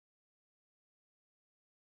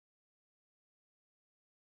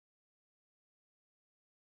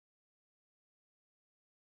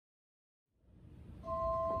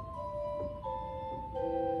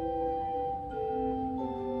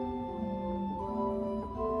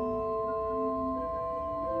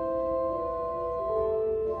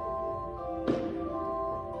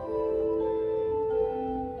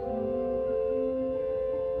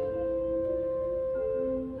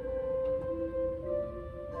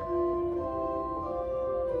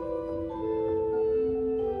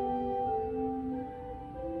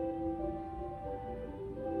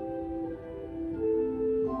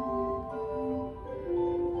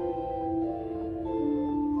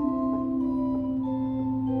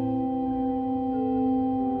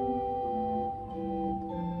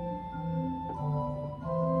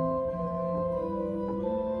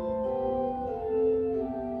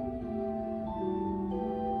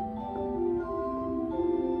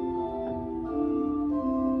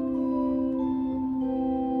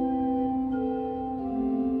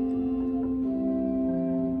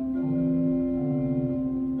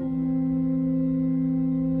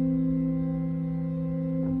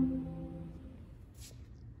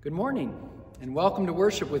Good morning, and welcome to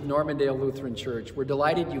worship with Normandale Lutheran Church. We're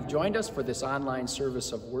delighted you've joined us for this online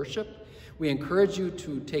service of worship. We encourage you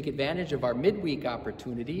to take advantage of our midweek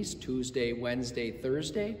opportunities, Tuesday, Wednesday,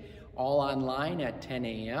 Thursday, all online at 10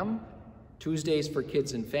 a.m. Tuesdays for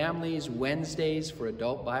kids and families, Wednesdays for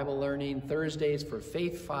adult Bible learning, Thursdays for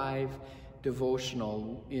Faith 5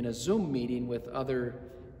 devotional in a Zoom meeting with other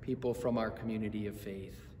people from our community of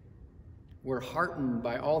faith. We're heartened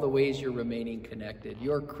by all the ways you're remaining connected.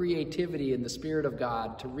 Your creativity in the Spirit of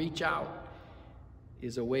God to reach out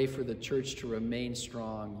is a way for the church to remain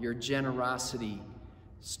strong. Your generosity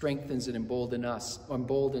strengthens and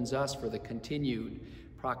emboldens us for the continued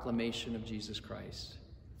proclamation of Jesus Christ.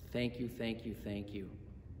 Thank you, thank you, thank you.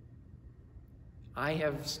 I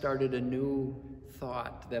have started a new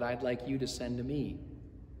thought that I'd like you to send to me.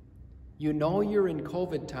 You know you're in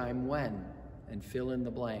COVID time when, and fill in the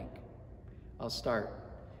blank. I'll start.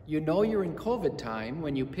 You know you're in COVID time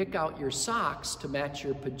when you pick out your socks to match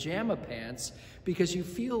your pajama pants because you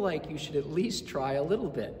feel like you should at least try a little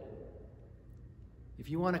bit.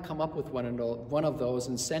 If you want to come up with one of those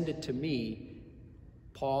and send it to me,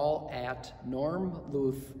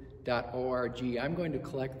 paul@normluth.org. I'm going to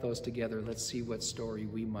collect those together. Let's see what story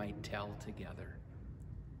we might tell together.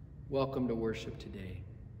 Welcome to worship today.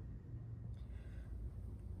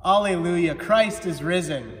 Alleluia, Christ is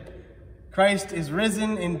risen. Christ is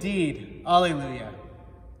risen indeed. Alleluia.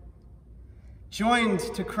 Joined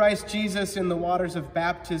to Christ Jesus in the waters of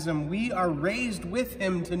baptism, we are raised with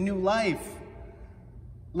him to new life.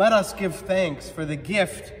 Let us give thanks for the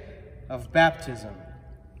gift of baptism.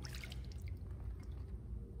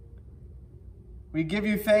 We give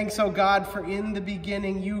you thanks, O God, for in the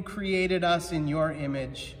beginning you created us in your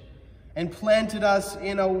image and planted us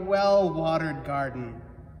in a well-watered garden.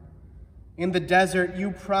 In the desert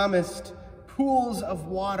you promised pools of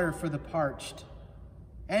water for the parched,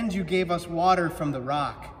 and you gave us water from the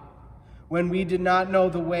rock. When we did not know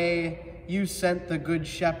the way, you sent the Good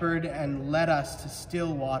Shepherd and led us to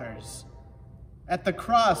still waters. At the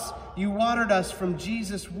cross, you watered us from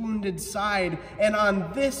Jesus' wounded side, and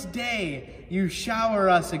on this day, you shower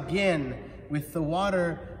us again with the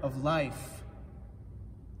water of life.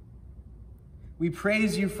 We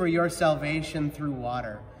praise you for your salvation through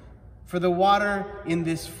water, for the water in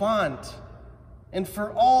this font, and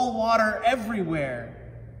for all water everywhere.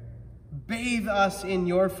 Bathe us in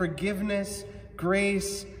your forgiveness,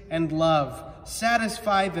 grace, and love.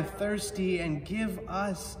 Satisfy the thirsty and give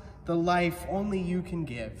us the life only you can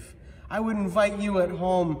give. I would invite you at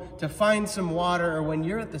home to find some water, or when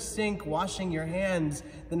you're at the sink washing your hands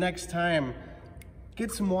the next time,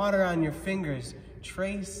 get some water on your fingers,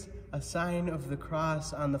 trace a sign of the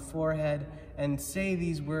cross on the forehead, and say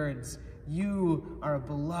these words: you are a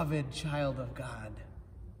beloved child of God.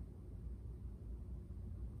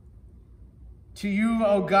 To you,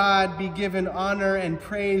 O God, be given honor and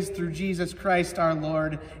praise through Jesus Christ our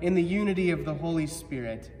Lord, in the unity of the Holy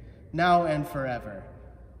Spirit, now and forever.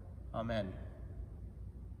 Amen.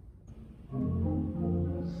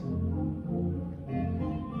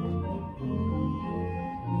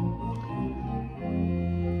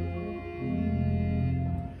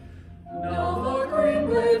 Now the green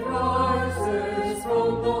blade rises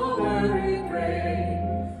from the very grain.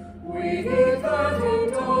 We heed that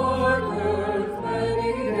in dark earth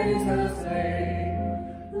many days has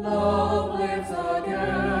lain. Love lives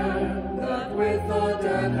again, that with the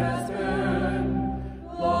dead has been.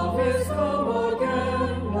 Love is come.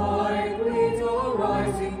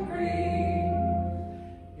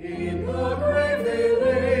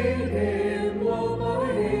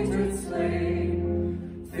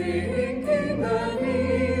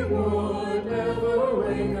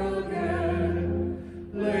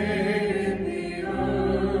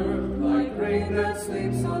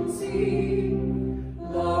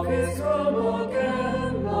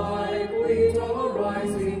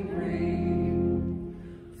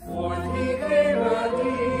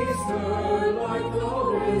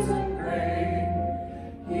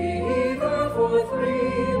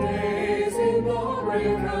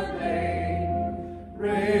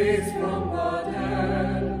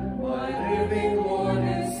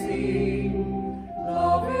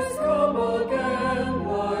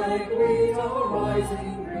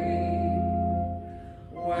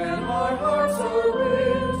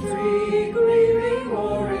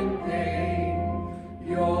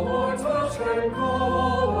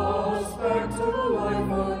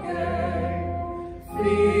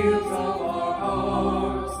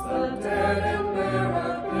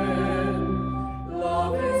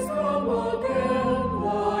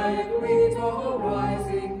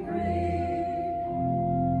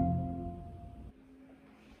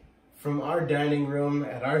 from our dining room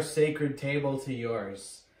at our sacred table to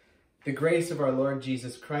yours. The grace of our Lord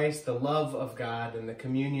Jesus Christ, the love of God, and the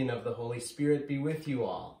communion of the Holy Spirit be with you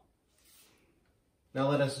all. Now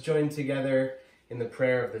let us join together in the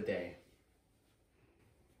prayer of the day.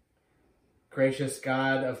 Gracious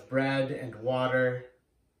God of bread and water,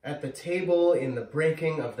 at the table in the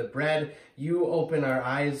breaking of the bread, you open our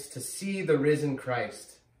eyes to see the risen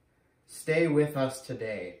Christ. Stay with us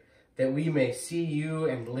today, that we may see you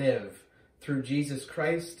and live through Jesus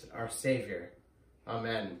Christ, our Savior.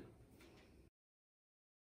 Amen.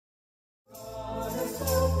 God has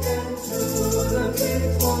spoken to the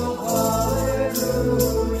people,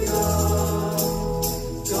 hallelujah.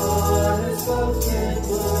 God has spoken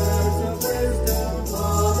words of wisdom,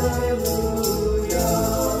 hallelujah.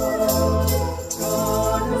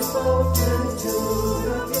 God has spoken to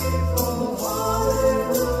the people,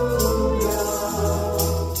 hallelujah.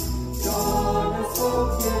 God has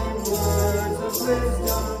spoken words of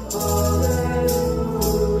wisdom,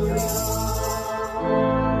 hallelujah.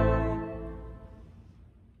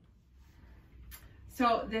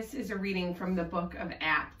 So this is a reading from the book of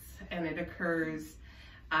Acts, and it occurs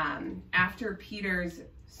after Peter's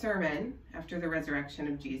sermon, after the resurrection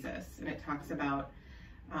of Jesus, and it talks about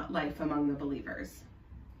life among the believers.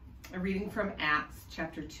 A reading from Acts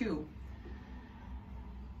chapter 2.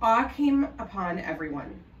 Awe came upon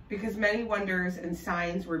everyone, because many wonders and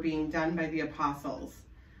signs were being done by the apostles.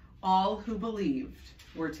 All who believed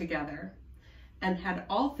were together and had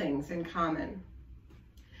all things in common.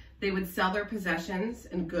 They would sell their possessions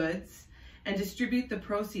and goods and distribute the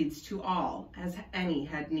proceeds to all as any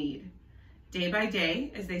had need. Day by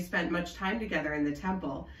day, as they spent much time together in the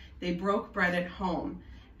temple, they broke bread at home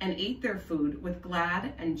and ate their food with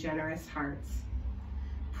glad and generous hearts,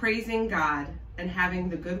 praising God and having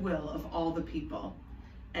the goodwill of all the people.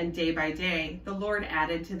 And day by day, the Lord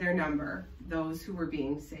added to their number those who were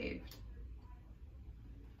being saved.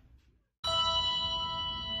 How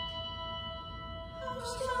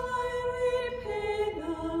shall I repay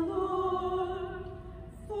the Lord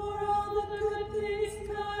for all the good things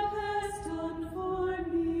God has done for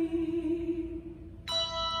me?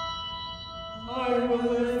 I will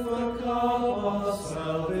lift the cup of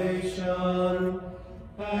salvation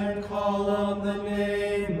and call on the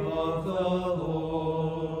name of the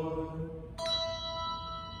Lord.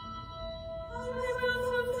 I will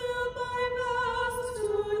fulfill my vows to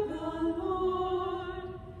the Lord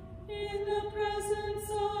in the presence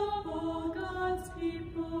of all God's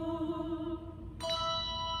people.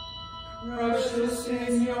 Precious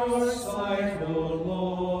in your sight, O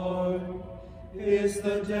Lord, is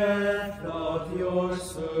the death of your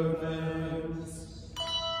servants.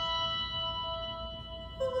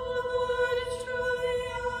 O Lord, truly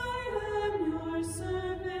I am your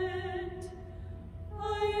servant.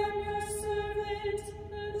 I am your servant,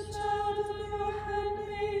 the child of your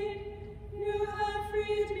handmaid. You have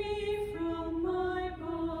freed me from my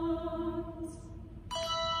bonds.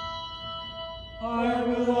 I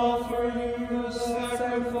will offer you a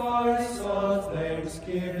sacrifice of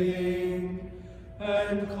thanksgiving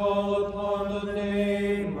and call upon the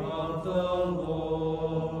name of the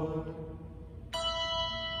Lord. I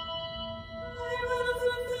will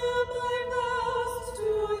fulfill my vows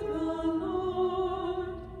to the Lord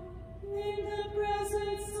in the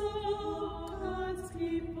presence of all God's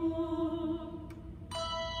people.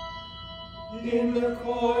 In the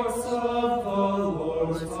courts of the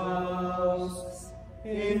Lord's house,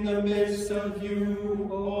 in the midst of you,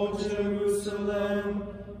 O Jerusalem,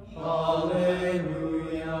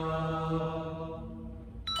 hallelujah.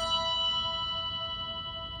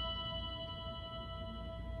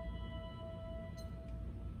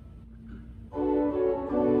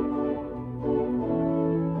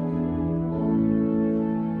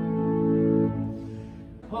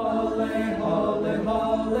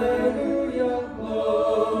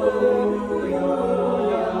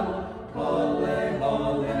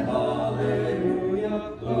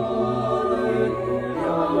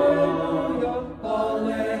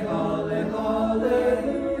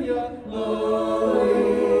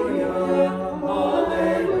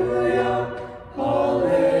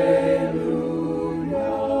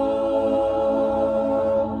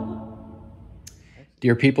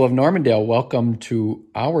 Dear people of Normandale, welcome to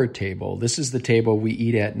our table. This is the table we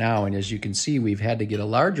eat at now, and as you can see, we've had to get a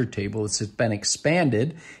larger table. It's been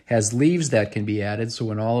expanded, has leaves that can be added, so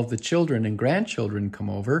when all of the children and grandchildren come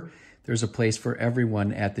over, there's a place for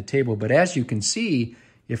everyone at the table. But as you can see,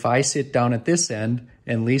 if I sit down at this end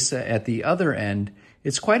and Lisa at the other end,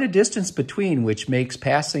 it's quite a distance between, which makes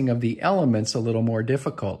passing of the elements a little more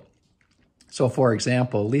difficult. So, for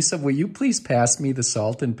example, Lisa, will you please pass me the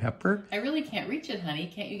salt and pepper? I really can't reach it,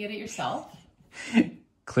 honey. Can't you get it yourself?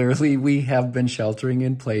 Clearly, we have been sheltering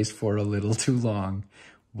in place for a little too long.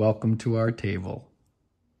 Welcome to our table.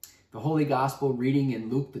 The Holy Gospel reading in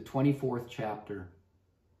Luke, the 24th chapter.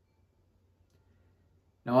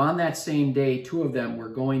 Now, on that same day, two of them were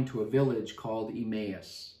going to a village called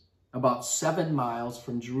Emmaus, about 7 miles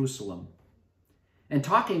from Jerusalem, and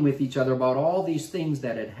talking with each other about all these things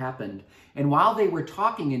that had happened. And while they were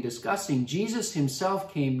talking and discussing, Jesus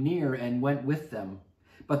himself came near and went with them,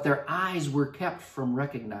 but their eyes were kept from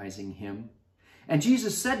recognizing him. And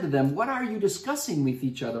Jesus said to them, "What are you discussing with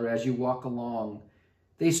each other as you walk along?"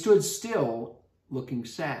 They stood still, looking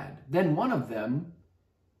sad. Then one of them,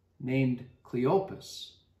 named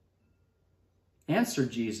Cleopas,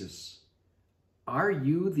 answered Jesus, "Are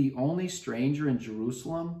you the only stranger in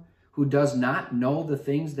Jerusalem who does not know the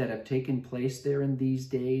things that have taken place there in these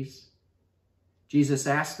days?" Jesus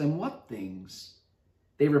asked them, "What things?"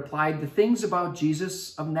 They replied, "The things about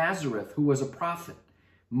Jesus of Nazareth, who was a prophet,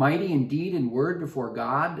 mighty in deed and word before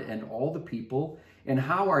God and all the people, and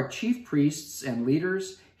how our chief priests and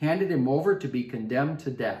leaders handed him over to be condemned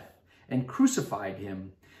to death and crucified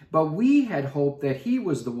him. But we had hoped that he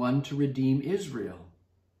was the one to redeem Israel.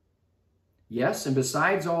 Yes, and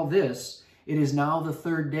besides all this, it is now the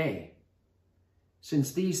 3rd day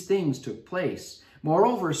since these things took place.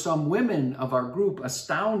 Moreover, some women of our group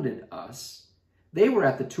astounded us. They were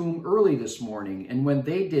at the tomb early this morning, and when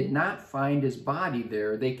they did not find his body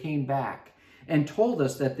there, they came back and told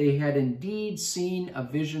us that they had indeed seen a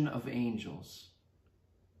vision of angels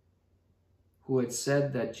who had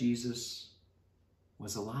said that Jesus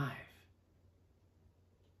was alive.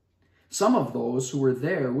 Some of those who were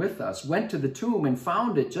there with us went to the tomb and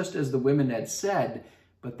found it just as the women had said,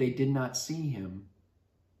 but they did not see him."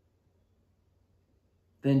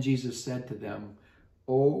 Then Jesus said to them,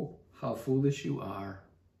 "Oh, how foolish you are,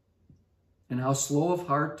 and how slow of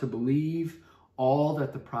heart to believe all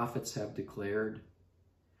that the prophets have declared.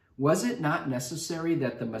 Was it not necessary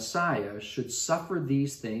that the Messiah should suffer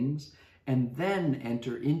these things and then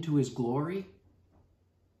enter into his glory?"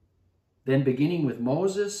 Then, beginning with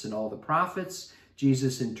Moses and all the prophets,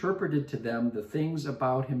 Jesus interpreted to them the things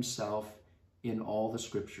about himself in all the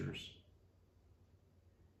scriptures.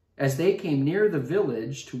 As they came near the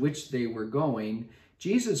village to which they were going,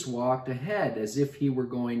 Jesus walked ahead as if he were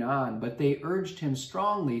going on, but they urged him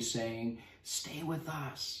strongly, saying, "Stay with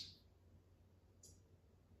us,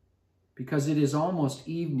 because it is almost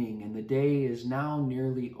evening and the day is now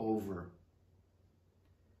nearly over."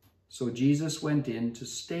 So Jesus went in to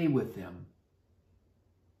stay with them.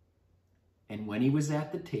 And when he was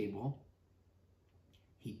at the table,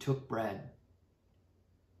 he took bread,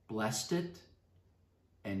 blessed it,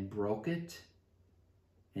 and broke it,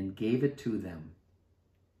 and gave it to them.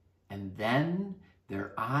 And then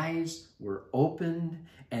their eyes were opened,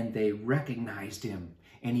 and they recognized him,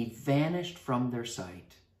 and he vanished from their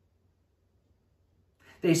sight.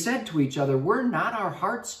 They said to each other, "Were not our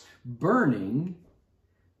hearts burning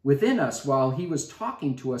within us while he was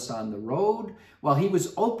talking to us on the road, while he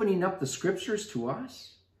was opening up the scriptures to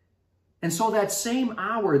us?" And so that same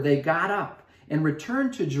hour they got up and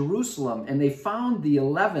returned to Jerusalem, and they found the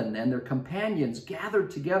 11 and their companions gathered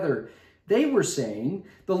together. They were saying,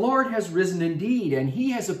 "The Lord has risen indeed, and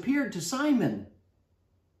he has appeared to Simon."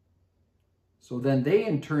 So then they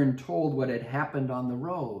in turn told what had happened on the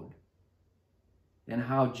road, and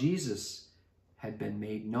how Jesus had been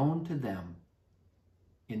made known to them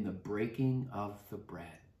in the breaking of the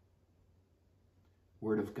bread.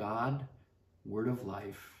 Word of God, word of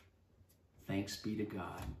life. Thanks be to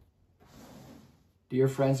God. Dear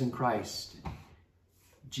friends in Christ,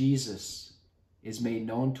 Jesus is made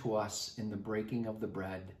known to us in the breaking of the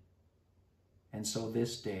bread. And so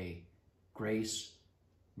this day, grace,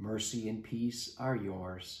 mercy, and peace are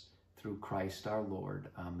yours through Christ our Lord.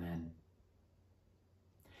 Amen.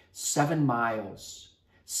 7 miles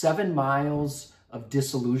of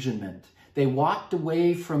disillusionment. They walked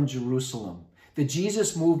away from Jerusalem. The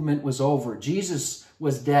Jesus movement was over. Jesus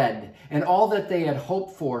was dead, and all that they had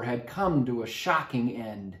hoped for had come to a shocking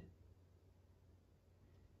end.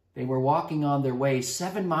 They were walking on their way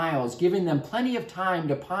 7 miles, giving them plenty of time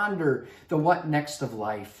to ponder the what next of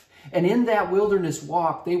life. And in that wilderness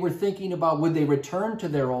walk, they were thinking about, would they return to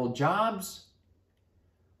their old jobs?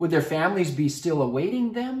 Would their families be still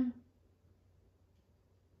awaiting them?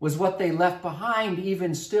 Was what they left behind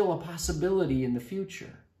even still a possibility in the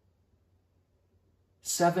future?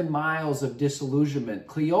 7 miles of disillusionment.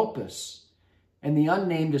 Cleopas and the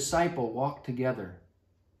unnamed disciple walked together.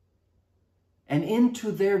 And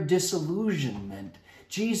into their disillusionment,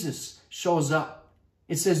 Jesus shows up.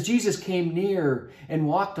 It says Jesus came near and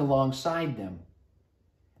walked alongside them.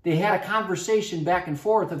 They had a conversation back and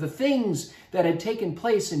forth of the things that had taken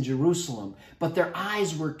place in Jerusalem, but their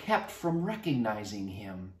eyes were kept from recognizing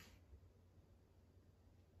him.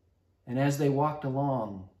 And as they walked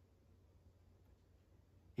along,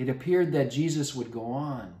 it appeared that Jesus would go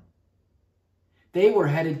on. They were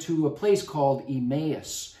headed to a place called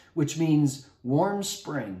Emmaus, which means warm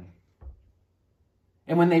spring.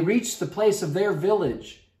 And when they reached the place of their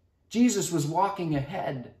village, Jesus was walking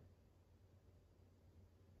ahead.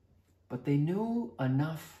 But they knew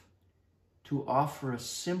enough to offer a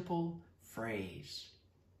simple phrase: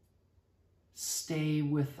 stay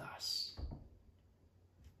with us.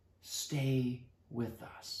 Stay with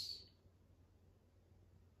us.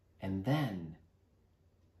 And then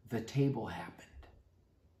the table happened.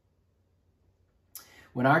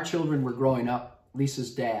 When our children were growing up,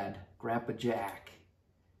 Lisa's dad, Grandpa Jack,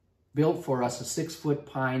 built for us a 6-foot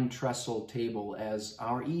pine trestle table as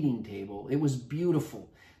our eating table. It was beautiful.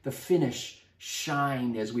 The finish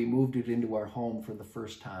shined as we moved it into our home for the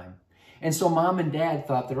first time. And so Mom and Dad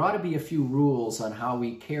thought there ought to be a few rules on how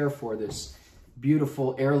we care for this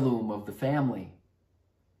beautiful heirloom of the family.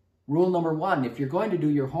 Rule number 1, if you're going to do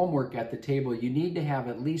your homework at the table, you need to have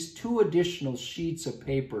at least 2 additional sheets of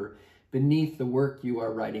paper beneath the work you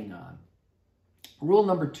are writing on. Rule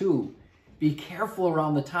number 2, be careful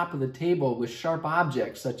around the top of the table with sharp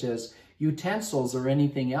objects such as utensils or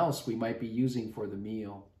anything else we might be using for the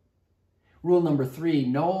meal. Rule number 3,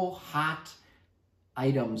 no hot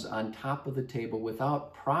items on top of the table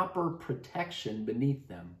without proper protection beneath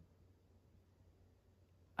them.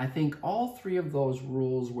 I think all 3 of those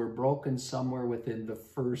rules were broken somewhere within the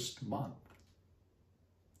first month.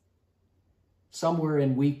 Somewhere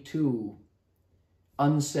in week 2,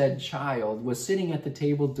 unsaid child was sitting at the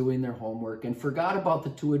table doing their homework and forgot about the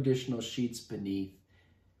 2 additional sheets beneath.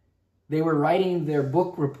 They were writing their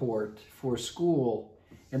book report for school,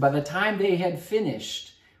 and by the time they had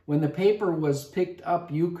finished, when the paper was picked up,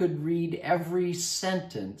 you could read every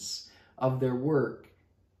sentence of their work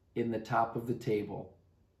in the top of the table.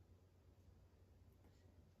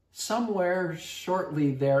 Somewhere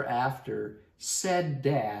shortly thereafter, said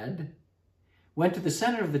Dad went to the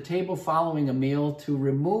center of the table following a meal to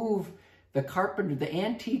remove the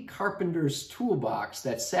antique carpenter's toolbox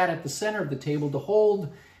that sat at the center of the table to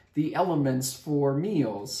hold the elements for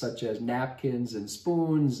meals, such as napkins and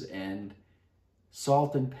spoons and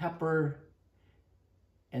salt and pepper.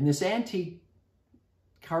 And this antique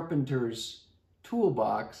carpenter's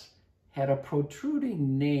toolbox had a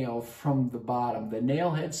protruding nail from the bottom, the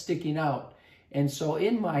nail head sticking out. And so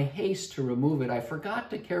in my haste to remove it, I forgot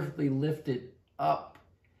to carefully lift it up,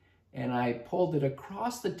 and I pulled it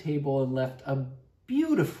across the table and left a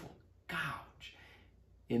beautiful gouge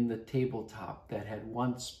in the tabletop that had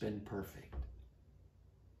once been perfect.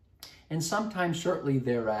 And sometime shortly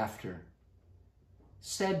thereafter,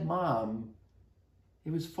 said Mom,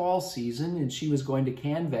 it was fall season and she was going to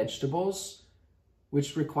can vegetables,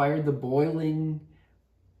 which required the boiling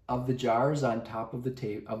of the jars on top of the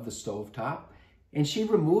stovetop. And she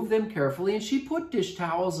removed them carefully, and she put dish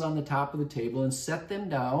towels on the top of the table and set them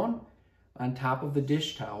down on top of the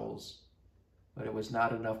dish towels. But it was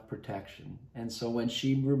not enough protection. And so when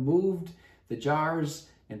she removed the jars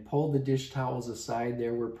and pulled the dish towels aside,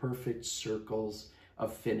 there were perfect circles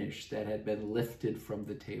of finish that had been lifted from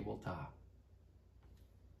the tabletop.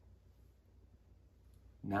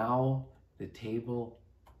 Now the table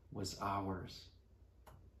was ours,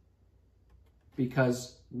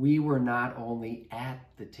 because we were not only at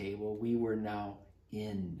the table, we were now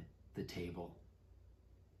in the table.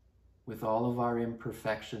 With all of our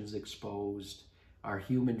imperfections exposed, our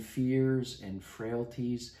human fears and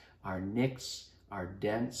frailties, our nicks, our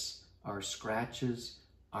dents, our scratches,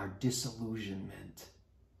 our disillusionment.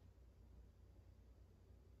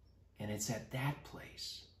 And it's at that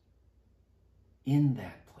place, in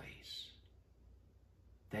that place,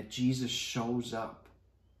 that Jesus shows up.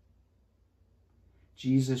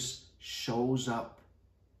 Jesus shows up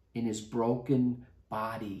in his broken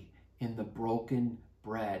body, in the broken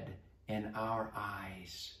bread, and our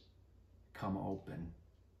eyes come open.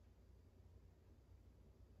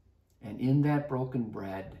 And in that broken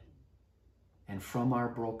bread, and from our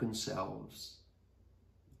broken selves,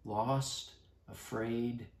 lost,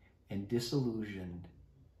 afraid, and disillusioned,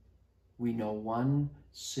 we know one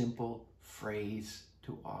simple phrase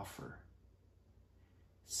to offer: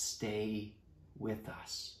 stay with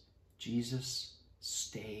us. Jesus,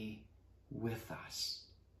 stay with us.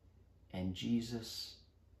 And Jesus,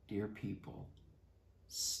 dear people,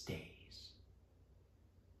 stays.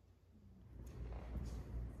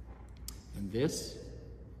 And this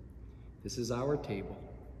is our table,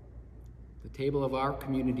 the table of our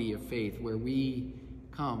community of faith, where we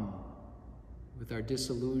come with our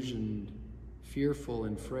disillusioned, fearful,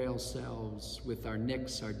 and frail selves, with our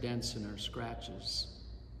nicks, our dents, and our scratches,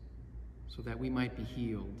 so that we might be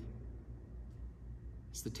healed.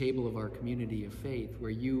 It's the table of our community of faith, where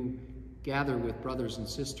you gather with brothers and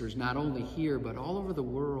sisters, not only here, but all over the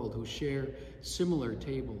world, who share similar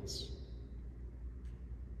tables.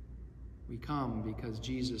 We come because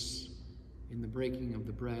Jesus, in the breaking of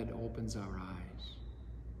the bread, opens our eyes.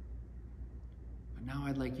 But now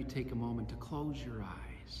I'd like you to take a moment to close your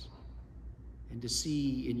eyes and to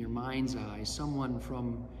see in your mind's eye someone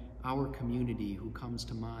from our community who comes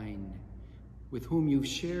to mind, with whom you've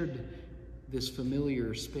shared this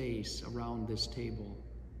familiar space around this table.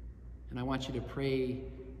 And I want you to pray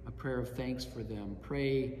a prayer of thanks for them.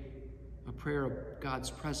 Pray a prayer of God's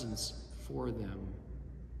presence for them.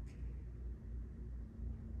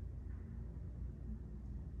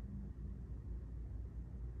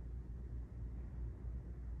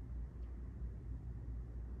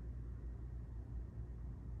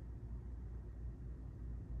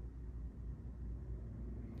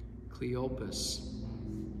 Cleopas,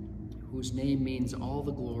 whose name means all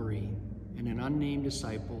the glory, and an unnamed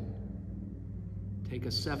disciple, take a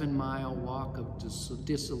 7-mile walk of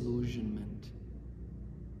disillusionment,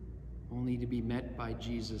 only to be met by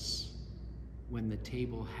Jesus when the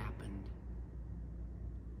table happened.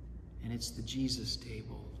 And it's the Jesus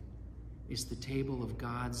table. It's the table of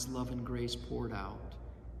God's love and grace poured out.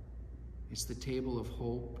 It's the table of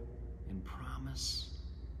hope and promise.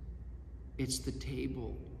 It's the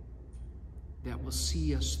table that will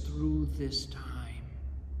see us through this time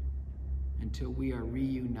until we are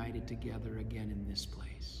reunited together again in this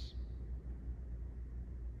place.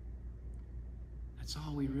 That's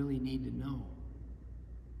all we really need to know.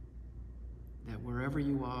 That wherever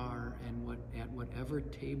you are and at whatever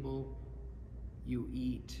table you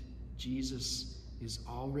eat, Jesus is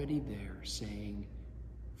already there saying,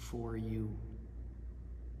 for you.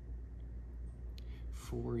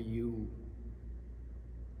 For you.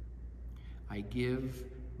 I give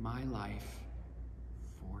my life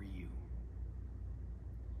for you.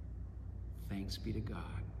 Thanks be to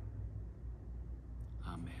God.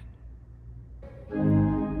 Amen.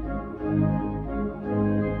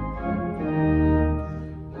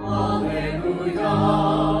 Alleluia,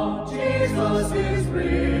 Jesus is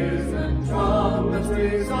risen, trumpets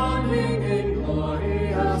resounding in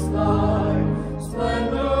glorious light,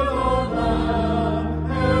 splendor of Lamb,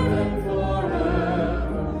 heaven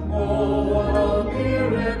forever. Oh, what a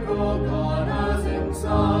miracle God has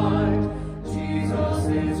inside. Jesus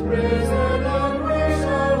is risen and we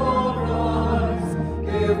shall all rise.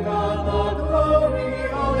 Give God the glory,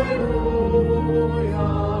 hallelujah.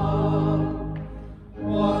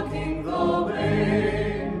 Walking the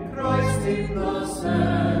way, Christ in the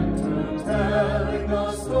center, telling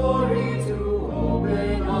the story to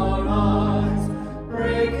open our eyes,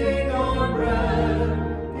 breaking our bread,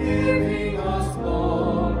 giving us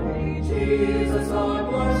glory. Jesus, our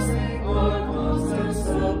blessing, our constant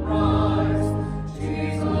surprise.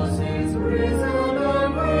 Jesus is risen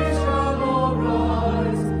and we shall all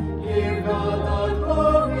rise. Give God the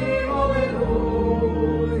glory, hallelujah.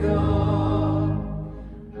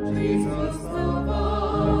 Jesus the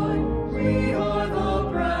vine, we are the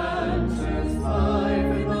branches, life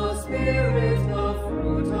in the Spirit, the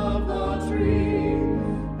fruit of the tree.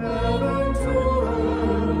 Heaven to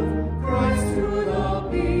earth, Christ to the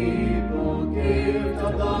people, gift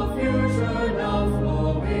of the future now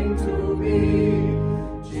flowing to be.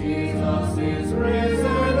 Jesus is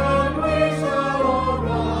risen and we shall all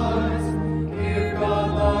rise. Give God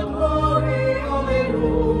the glory,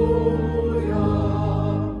 hallelujah.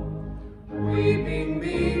 Weeping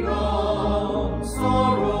be gone,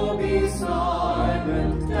 sorrow be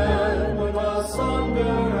silent, death put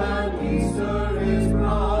asunder and Easter is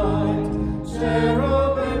bright.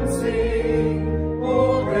 Cherubim sing, O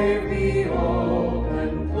grave be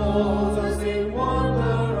open, clothe us in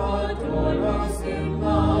wonder, adorn us in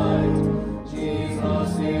light. Jesus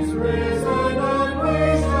is risen and we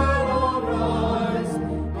shall all rise.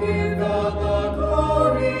 Give God the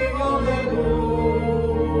glory, hallelujah.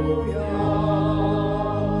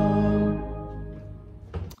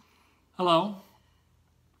 Hello,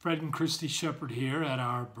 Fred and Christy Shepherd here at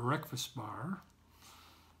our breakfast bar.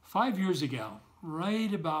 5 years ago,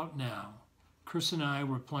 right about now, Chris and I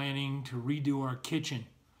were planning to redo our kitchen,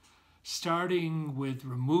 starting with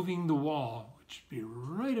removing the wall, which would be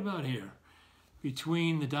right about here,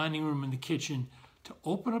 between the dining room and the kitchen, to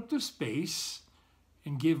open up the space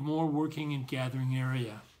and give more working and gathering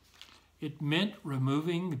area. It meant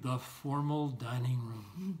removing the formal dining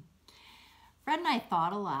room. Fred and I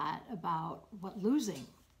thought a lot about what losing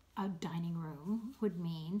a dining room would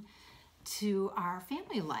mean to our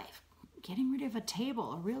family life. Getting rid of a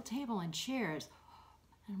table, a real table and chairs.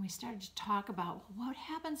 And we started to talk about what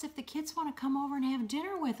happens if the kids want to come over and have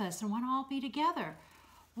dinner with us and want to all be together.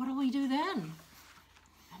 What do we do then?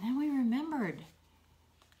 And then we remembered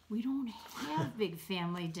we don't have big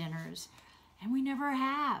family dinners, and we never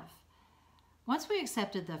have. Once we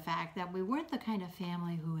accepted the fact that we weren't the kind of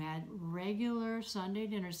family who had regular Sunday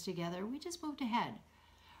dinners together, we just moved ahead.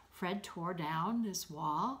 Fred tore down this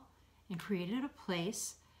wall and created a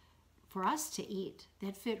place for us to eat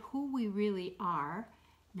that fit who we really are,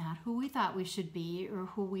 not who we thought we should be or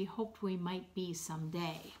who we hoped we might be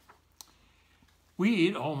someday. We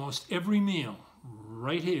eat almost every meal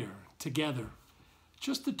right here together,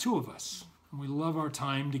 just the two of us. And we love our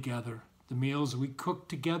time together, the meals we cook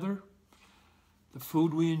together, the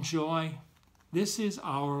food we enjoy. This is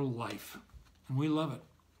our life, and we love it.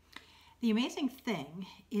 The amazing thing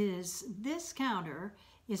is this counter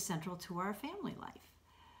is central to our family life.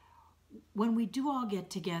 When we do all get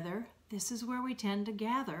together, this is where we tend to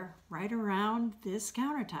gather, right around this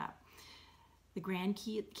countertop. The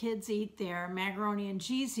grandkids eat their macaroni and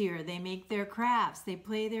cheese here. They make their crafts. They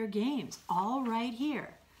play their games, all right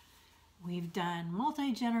here. We've done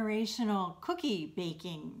multi-generational cookie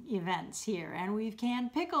baking events here, and we've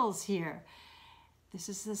canned pickles here. This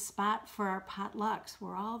is the spot for our potlucks,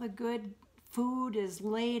 where all the good food is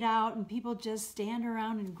laid out and people just stand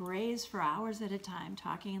around and graze for hours at a time,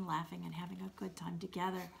 talking and laughing and having a good time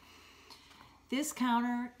together. This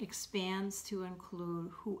counter expands to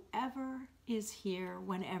include whoever is here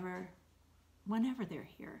whenever they're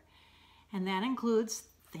here. And that includes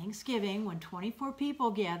Thanksgiving, when 24 people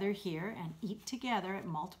gather here and eat together at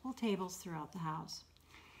multiple tables throughout the house.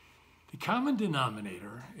 The common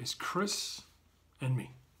denominator is Chris and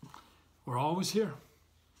me. We're always here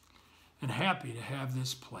and happy to have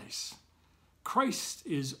this place. Christ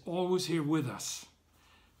is always here with us,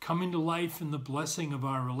 coming to life in the blessing of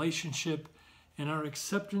our relationship and our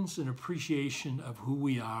acceptance and appreciation of who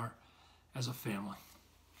we are as a family.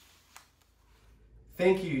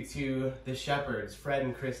 Thank you to the shepherds, Fred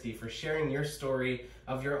and Christy, for sharing your story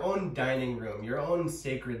of your own dining room, your own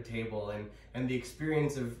sacred table, and the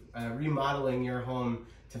experience of remodeling your home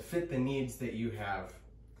to fit the needs that you have.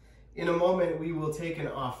 In a moment, we will take an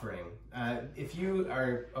offering. If you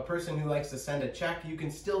are a person who likes to send a check, you can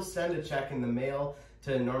still send a check in the mail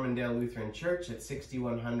to Normandale Lutheran Church at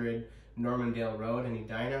 6100 Normandale Road in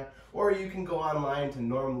Edina, or you can go online to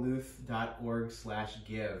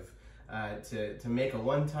normluth.org/give. To make a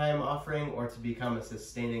one-time offering or to become a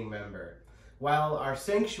sustaining member. While our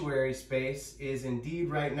sanctuary space is indeed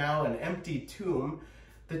right now an empty tomb,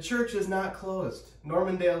 the church is not closed.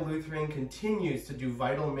 Normandale Lutheran continues to do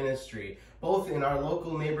vital ministry, both in our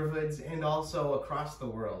local neighborhoods and also across the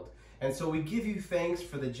world. And so we give you thanks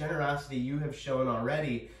for the generosity you have shown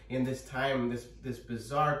already in this time, this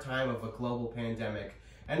bizarre time of a global pandemic.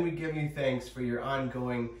 And we give you thanks for your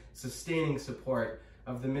ongoing, sustaining support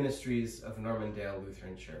of the ministries of Normandale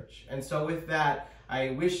Lutheran Church. And so with that, I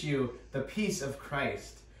wish you the peace of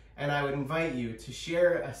Christ, and I would invite you to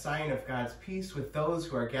share a sign of God's peace with those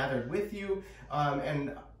who are gathered with you,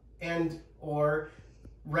 or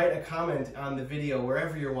write a comment on the video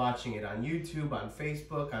wherever you're watching it, on YouTube, on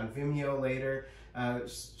Facebook, on Vimeo later.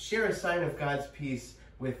 Share a sign of God's peace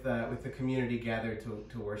with the community gathered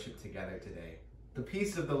to worship together today. The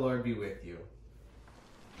peace of the Lord be with you.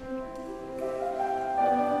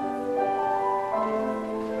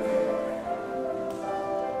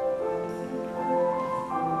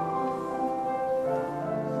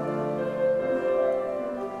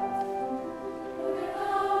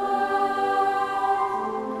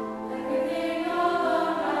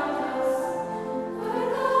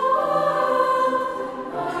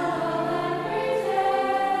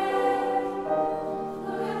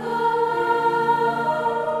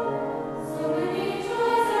 So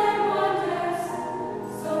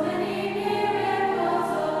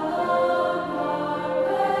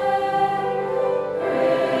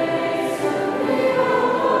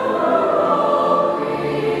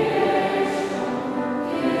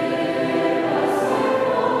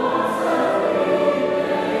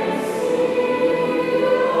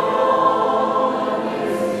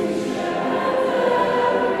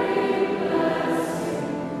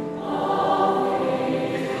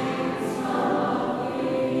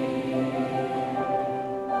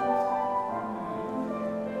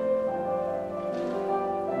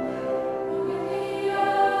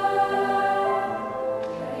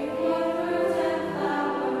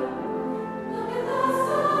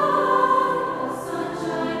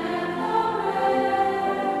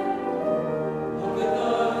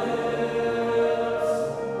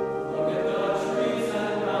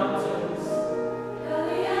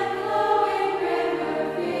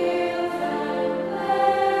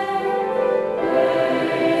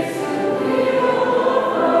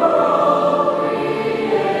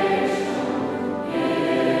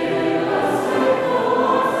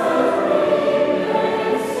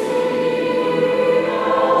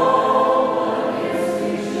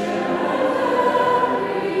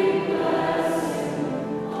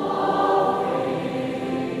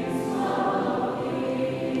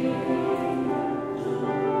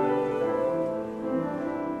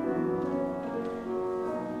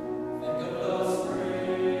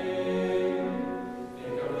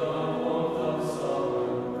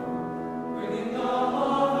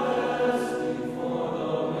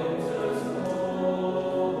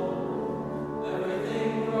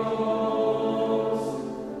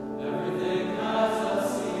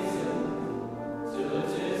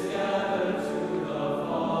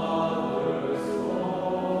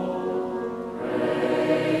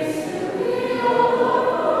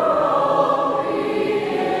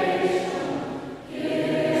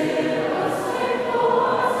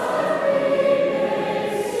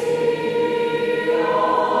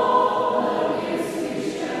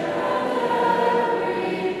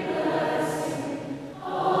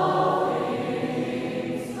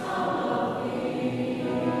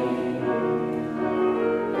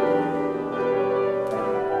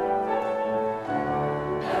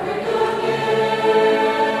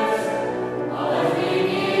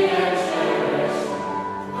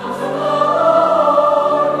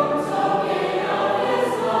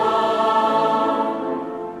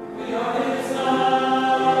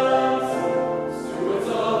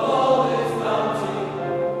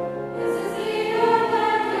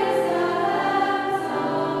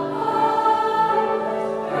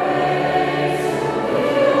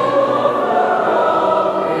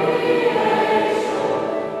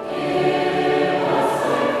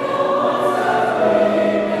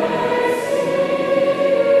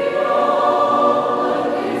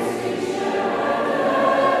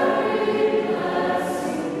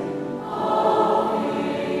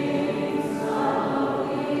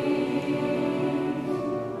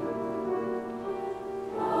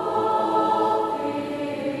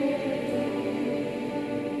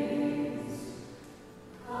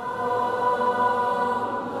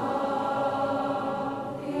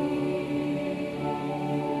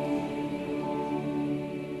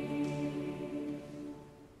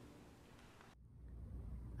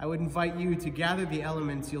I would invite you to gather the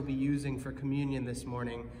elements you'll be using for communion this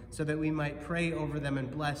morning so that we might pray over them and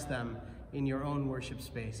bless them in your own worship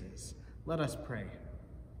spaces. Let us pray.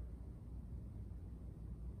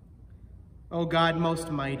 O God most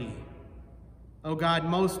mighty, O God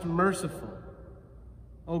most merciful,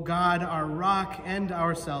 O God, our rock and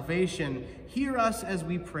our salvation, hear us as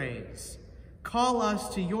we praise. Call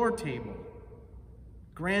us to your table.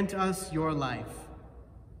 Grant us your life.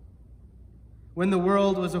 When the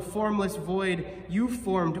world was a formless void, you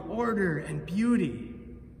formed order and beauty.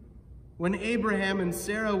 When Abraham and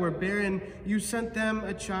Sarah were barren, you sent them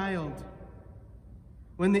a child.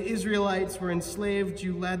 When the Israelites were enslaved,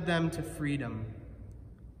 you led them to freedom.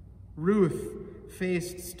 Ruth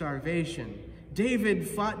faced starvation. David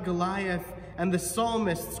fought Goliath, and the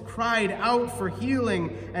psalmists cried out for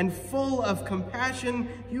healing, and full of compassion,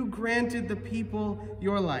 you granted the people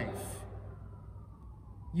your life.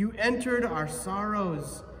 You entered our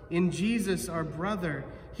sorrows in Jesus, our brother.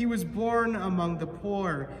 He was born among the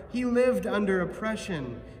poor. He lived under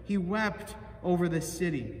oppression. He wept over the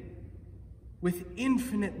city. With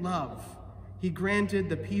infinite love, he granted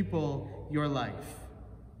the people your life.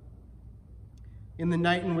 In the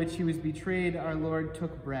night in which he was betrayed, our Lord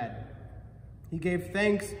took bread. He gave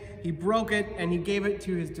thanks, he broke it, and he gave it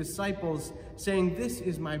to his disciples, saying, "This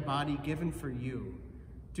is my body given for you.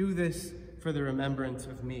 Do this for the remembrance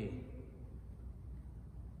of me."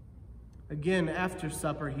 Again, after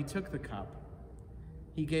supper, he took the cup.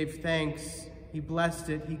 He gave thanks, he blessed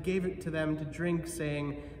it, he gave it to them to drink,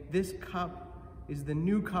 saying, "This cup is the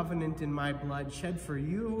new covenant in my blood, shed for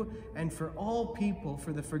you and for all people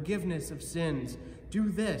for the forgiveness of sins. Do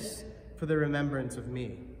this for the remembrance of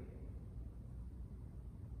me."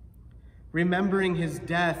 Remembering his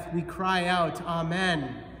death, we cry out,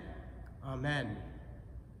 "Amen, amen."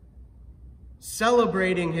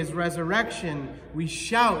 Celebrating his resurrection, we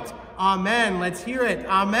shout, "Amen." Let's hear it,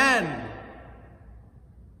 "Amen."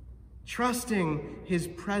 Trusting his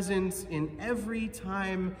presence in every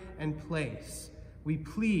time and place, we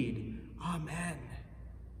plead, "Amen,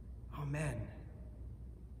 amen."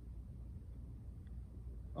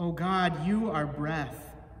 O God, you are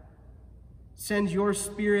breath. Send your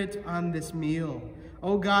Spirit on this meal.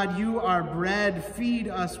 O God, you are bread. Feed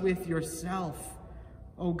us with yourself.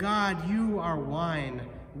 O God, you are wine.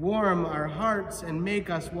 Warm our hearts and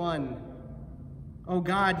make us one. O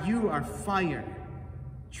God, you are fire.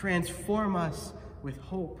 Transform us with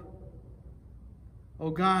hope.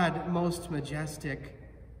 O God, most majestic.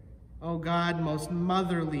 O God, most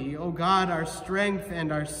motherly. O God, our strength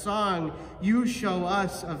and our song, you show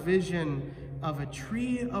us a vision of a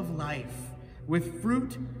tree of life with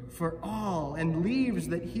fruit for all and leaves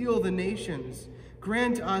that heal the nations.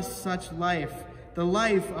 Grant us such life, the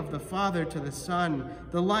life of the Father to the Son,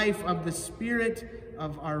 the life of the Spirit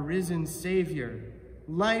of our risen Savior,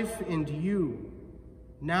 life in you,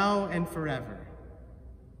 now and forever.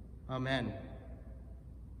 Amen.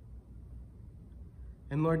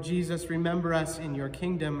 And Lord Jesus, remember us in your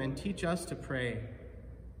kingdom and teach us to pray.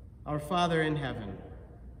 Our Father in heaven,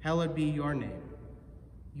 hallowed be your name.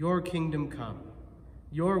 Your kingdom come,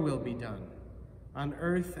 your will be done, on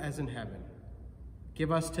earth as in heaven. Give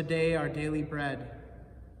us today our daily bread.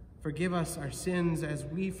 Forgive us our sins as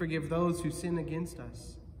we forgive those who sin against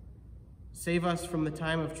us. Save us from the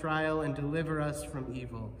time of trial and deliver us from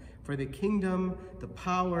evil. For the kingdom, the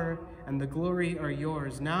power, and the glory are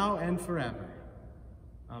yours, now and forever.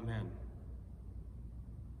 Amen.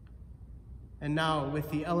 And now, with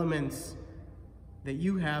the elements that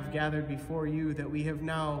you have gathered before you, that we have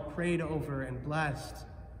now prayed over and blessed,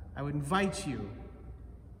 I would invite you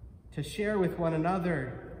to share with one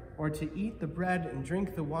another, or to eat the bread and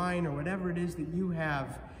drink the wine, or whatever it is that you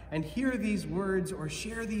have, and hear these words or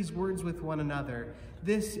share these words with one another.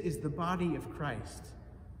 This is the body of Christ,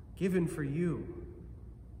 given for you.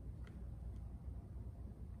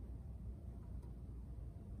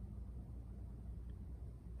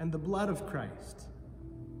 And the blood of Christ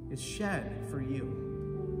is shed for you.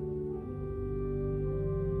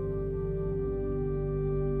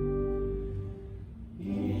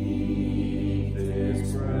 Eat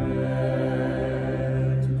this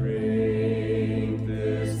bread, drink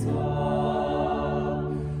this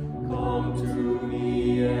cup, come to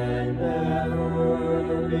me and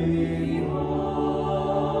never be hungry.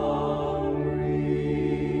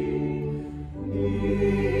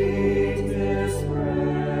 Eat this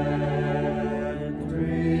bread,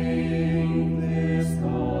 drink this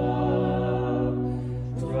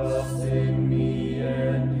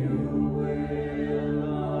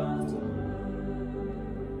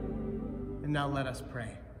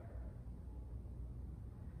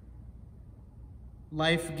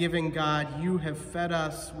Life-giving God, you have fed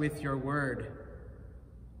us with your word,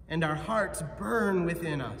 and our hearts burn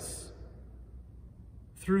within us.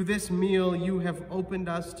 Through this meal, you have opened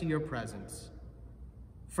us to your presence.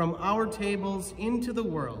 From our tables into the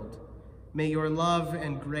world, may your love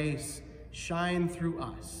and grace shine through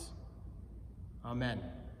us. Amen.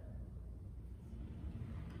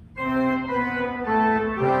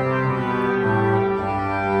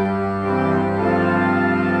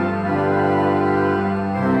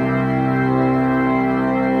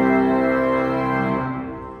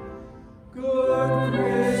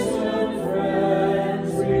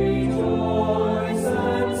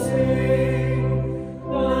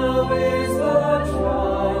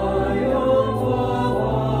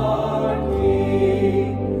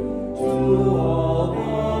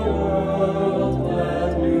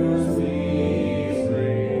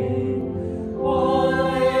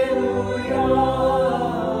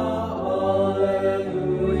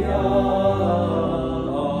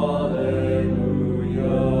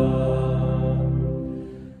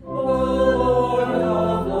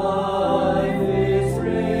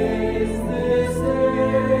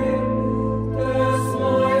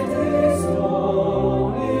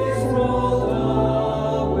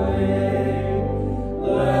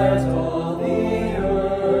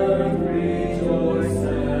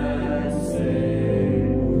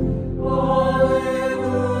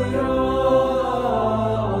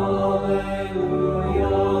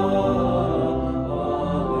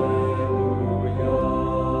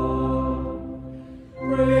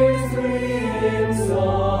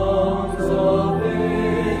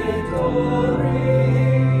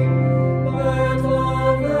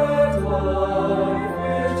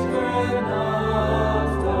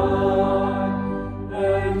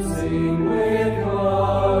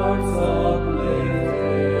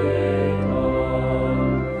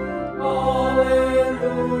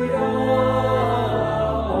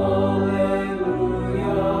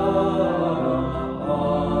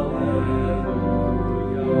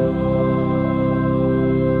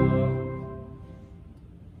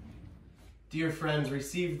 Dear friends,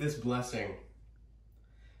 receive this blessing.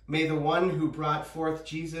 May the one who brought forth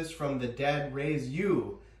Jesus from the dead raise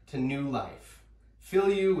you to new life,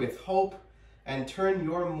 fill you with hope, and turn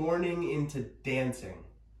your mourning into dancing.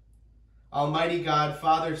 Almighty God,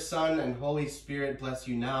 Father, Son, and Holy Spirit bless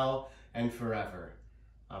you now and forever.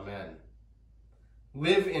 Amen.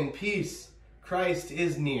 Live in peace. Christ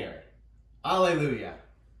is near. Alleluia.